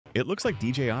It looks like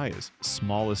DJI's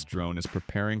smallest drone is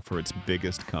preparing for its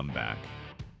biggest comeback.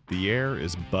 The air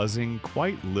is buzzing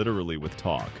quite literally with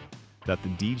talk that the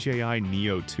DJI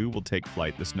Neo 2 will take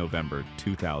flight this November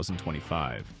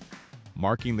 2025,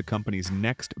 marking the company's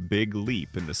next big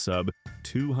leap in the sub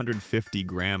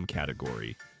 250-gram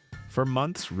category. For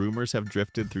months, rumors have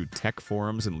drifted through tech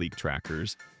forums and leak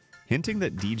trackers, hinting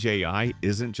that DJI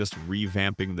isn't just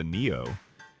revamping the Neo,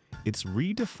 it's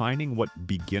redefining what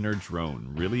beginner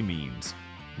drone really means.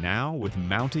 Now, with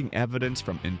mounting evidence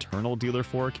from internal dealer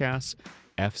forecasts,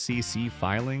 FCC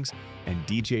filings, and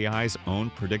DJI's own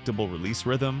predictable release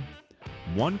rhythm,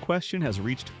 one question has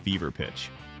reached fever pitch.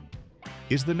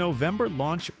 Is the November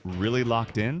launch really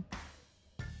locked in?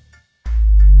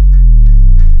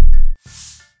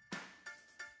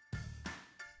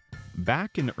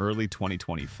 Back in early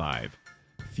 2025,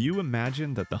 few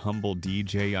imagined that the humble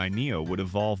DJI Neo would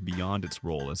evolve beyond its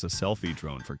role as a selfie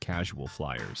drone for casual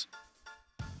flyers.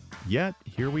 Yet,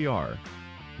 here we are.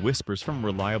 Whispers from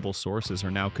reliable sources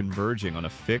are now converging on a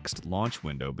fixed launch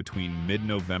window between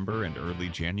mid-November and early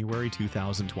January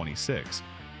 2026,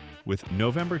 with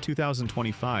November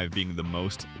 2025 being the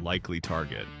most likely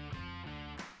target.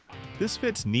 This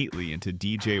fits neatly into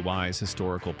DJI's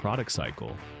historical product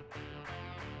cycle.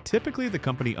 Typically, the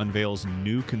company unveils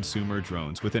new consumer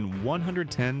drones within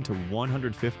 110 to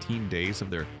 115 days of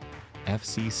their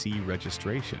FCC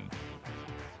registration.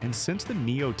 And since the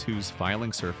Neo 2's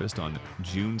filing surfaced on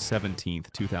June 17,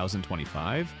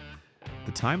 2025,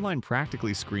 the timeline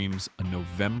practically screams a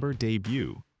November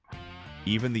debut.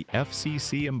 Even the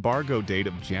FCC embargo date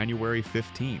of January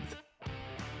 15,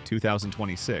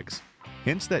 2026,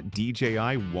 hints that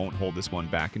DJI won't hold this one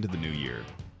back into the new year.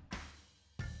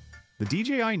 The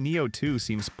DJI Neo 2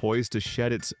 seems poised to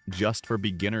shed its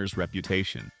just-for-beginners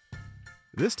reputation.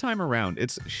 This time around,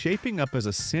 it's shaping up as a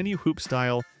Cine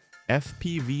Hoop-style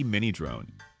FPV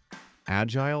mini-drone.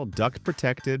 Agile,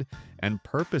 duct-protected, and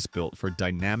purpose-built for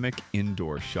dynamic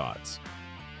indoor shots.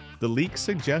 The leaks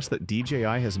suggest that DJI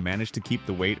has managed to keep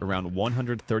the weight around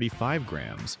 135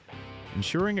 grams,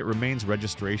 ensuring it remains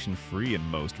registration-free in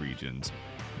most regions,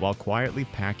 while quietly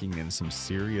packing in some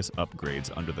serious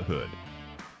upgrades under the hood.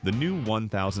 The new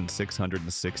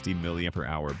 1,660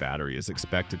 mAh battery is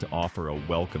expected to offer a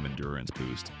welcome endurance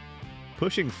boost,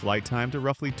 pushing flight time to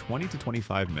roughly 20 to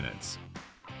 25 minutes,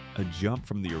 a jump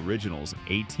from the original's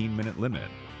 18-minute limit.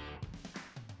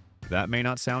 That may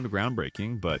not sound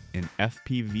groundbreaking, but in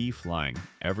FPV flying,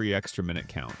 every extra minute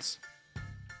counts.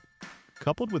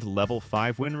 Coupled with level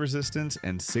 5 wind resistance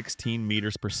and 16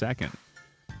 meters per second,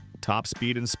 top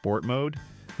speed in sport mode,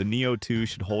 the Neo 2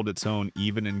 should hold its own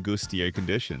even in bustier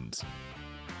conditions.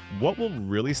 What will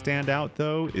really stand out,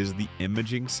 though, is the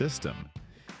imaging system.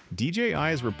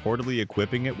 DJI is reportedly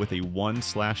equipping it with a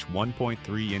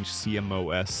 1/1.3-inch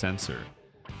CMOS sensor,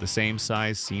 the same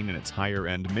size seen in its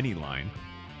higher-end Mini line,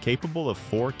 capable of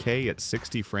 4K at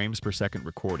 60 frames per second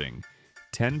recording,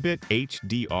 10-bit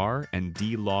HDR, and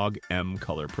D-Log M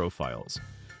color profiles.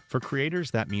 For creators,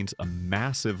 that means a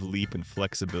massive leap in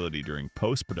flexibility during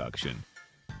post-production,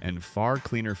 and far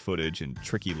cleaner footage and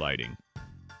tricky lighting.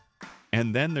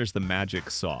 And then there's the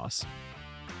magic sauce.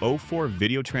 O4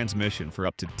 video transmission for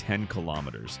up to 10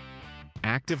 kilometers,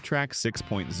 Active Track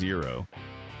 6.0,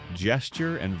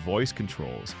 gesture and voice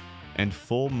controls, and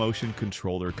full motion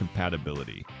controller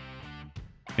compatibility.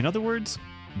 In other words,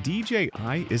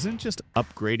 DJI isn't just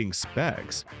upgrading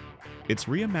specs, it's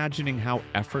reimagining how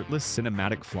effortless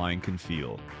cinematic flying can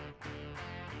feel.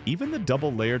 Even the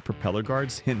double-layered propeller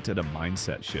guards hint at a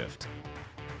mindset shift.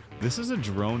 This is a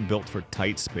drone built for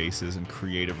tight spaces and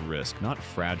creative risk, not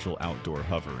fragile outdoor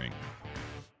hovering.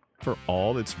 For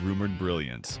all its rumored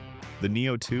brilliance, the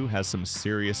Neo 2 has some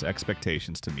serious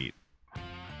expectations to meet.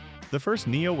 The first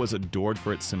Neo was adored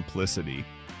for its simplicity.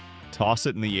 Toss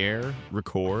it in the air,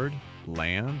 record,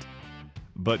 land,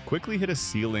 but quickly hit a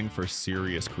ceiling for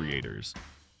serious creators.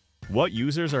 What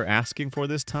users are asking for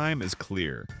this time is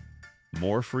clear.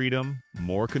 More freedom,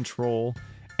 more control,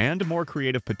 and more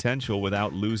creative potential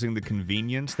without losing the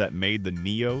convenience that made the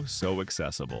Neo so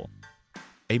accessible.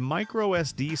 A micro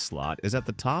SD slot is at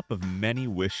the top of many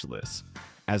wish lists,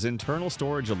 as internal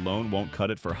storage alone won't cut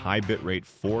it for high bitrate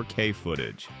 4K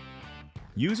footage.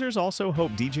 Users also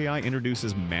hope DJI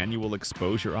introduces manual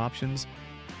exposure options,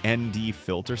 ND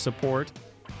filter support,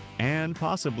 and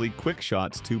possibly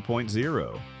QuickShots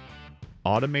 2.0.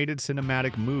 Automated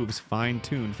cinematic moves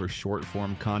fine-tuned for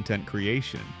short-form content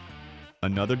creation.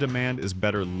 Another demand is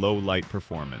better low-light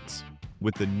performance.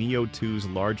 With the Neo 2's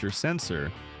larger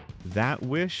sensor, that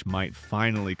wish might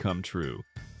finally come true.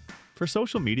 For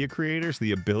social media creators,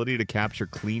 the ability to capture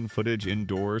clean footage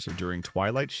indoors or during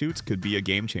twilight shoots could be a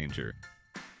game changer.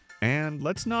 And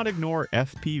let's not ignore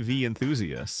FPV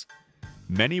enthusiasts.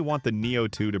 Many want the Neo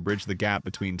 2 to bridge the gap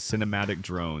between cinematic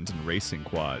drones and racing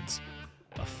quads.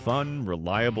 A fun,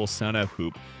 reliable center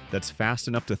hoop that's fast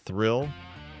enough to thrill,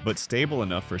 but stable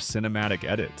enough for cinematic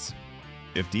edits.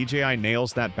 If DJI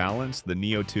nails that balance, the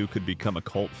Neo 2 could become a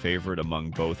cult favorite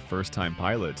among both first-time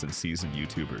pilots and seasoned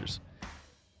YouTubers.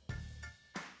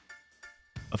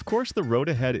 Of course, the road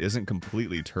ahead isn't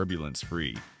completely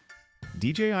turbulence-free.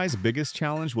 DJI's biggest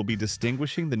challenge will be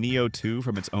distinguishing the Neo 2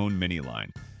 from its own Mini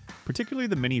line, particularly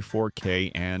the Mini 4K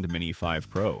and Mini 5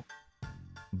 Pro.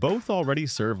 Both already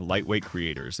serve lightweight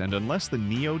creators, and unless the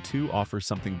Neo 2 offers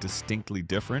something distinctly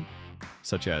different,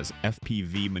 such as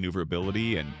FPV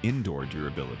maneuverability and indoor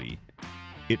durability,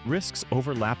 it risks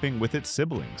overlapping with its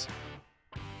siblings.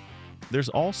 There's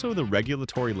also the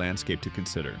regulatory landscape to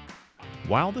consider.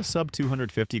 While the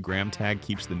sub-250-gram tag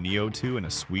keeps the Neo 2 in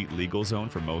a sweet legal zone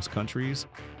for most countries,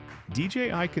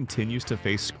 DJI continues to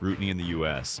face scrutiny in the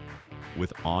US,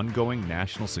 with ongoing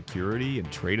national security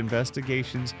and trade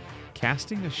investigations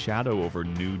casting a shadow over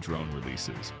new drone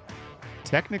releases.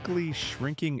 Technically,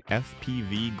 shrinking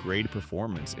FPV-grade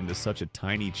performance into such a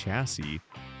tiny chassis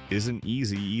isn't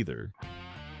easy either.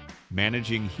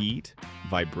 Managing heat,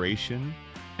 vibration,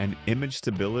 and image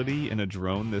stability in a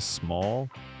drone this small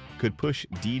could push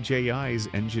DJI's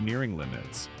engineering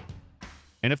limits.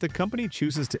 And if the company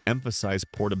chooses to emphasize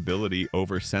portability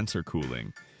over sensor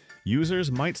cooling,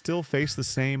 users might still face the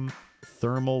same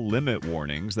thermal limit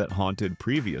warnings that haunted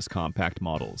previous compact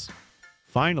models.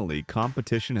 Finally,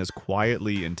 competition has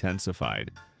quietly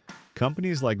intensified.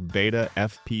 Companies like Beta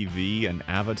FPV and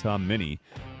Avatar Mini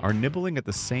are nibbling at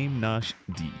the same niche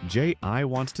DJI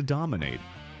wants to dominate: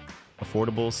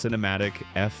 affordable cinematic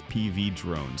FPV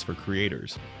drones for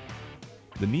creators.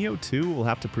 The Neo 2 will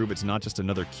have to prove it's not just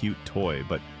another cute toy,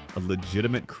 but a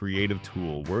legitimate creative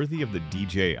tool worthy of the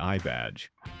DJI badge.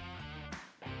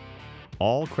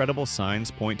 All credible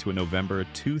signs point to a November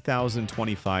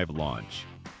 2025 launch,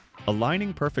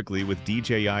 aligning perfectly with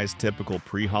DJI's typical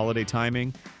pre-holiday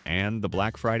timing and the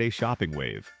Black Friday shopping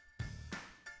wave.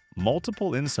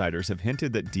 Multiple insiders have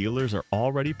hinted that dealers are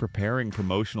already preparing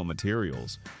promotional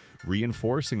materials,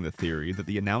 reinforcing the theory that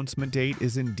the announcement date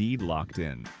is indeed locked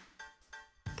in.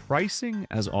 Pricing,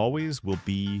 as always, will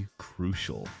be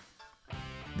crucial.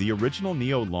 The original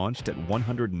Neo launched at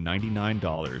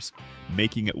 $199,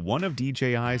 making it one of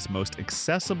DJI's most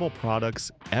accessible products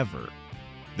ever.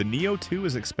 The Neo 2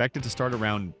 is expected to start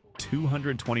around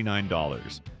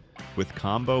 $229, with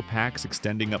combo packs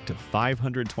extending up to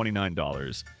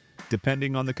 $529,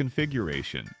 depending on the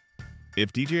configuration.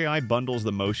 If DJI bundles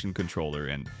the motion controller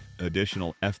and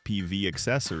additional FPV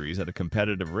accessories at a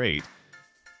competitive rate,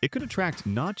 it could attract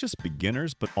not just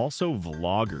beginners, but also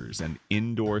vloggers and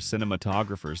indoor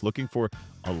cinematographers looking for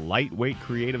a lightweight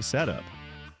creative setup.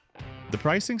 The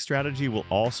pricing strategy will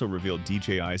also reveal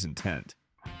DJI's intent,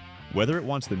 whether it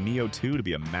wants the Neo 2 to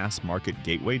be a mass-market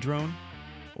gateway drone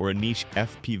or a niche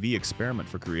FPV experiment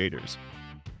for creators.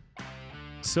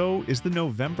 So, is the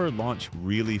November launch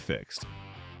really fixed?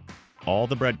 All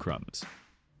the breadcrumbs,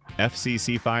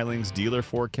 FCC filings, dealer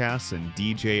forecasts, and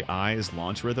DJI's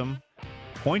launch rhythm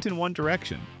point in one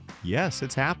direction. Yes,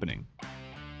 it's happening.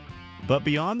 But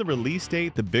beyond the release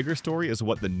date, the bigger story is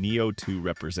what the Neo 2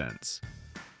 represents.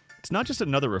 It's not just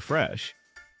another refresh,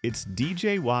 it's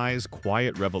DJI's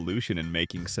quiet revolution in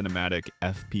making cinematic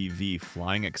FPV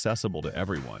flying accessible to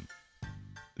everyone.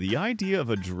 The idea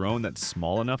of a drone that's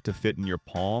small enough to fit in your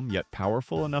palm, yet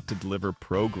powerful enough to deliver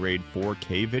pro-grade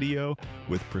 4K video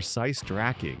with precise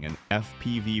tracking and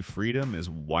FPV freedom is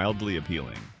wildly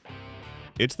appealing.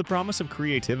 It's the promise of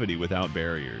creativity without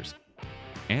barriers.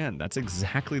 And that's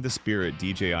exactly the spirit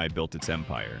DJI built its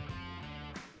empire.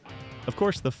 Of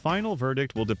course, the final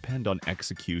verdict will depend on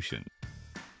execution.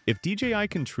 If DJI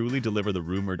can truly deliver the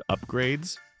rumored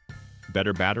upgrades,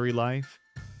 better battery life,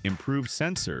 improved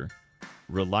sensor,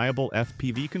 reliable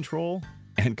FPV control,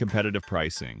 and competitive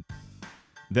pricing,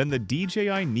 then the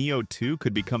DJI Neo 2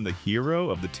 could become the hero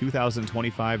of the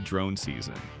 2025 drone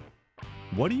season.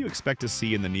 What do you expect to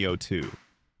see in the Neo 2?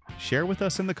 Share with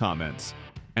us in the comments.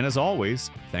 And as always,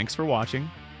 thanks for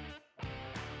watching.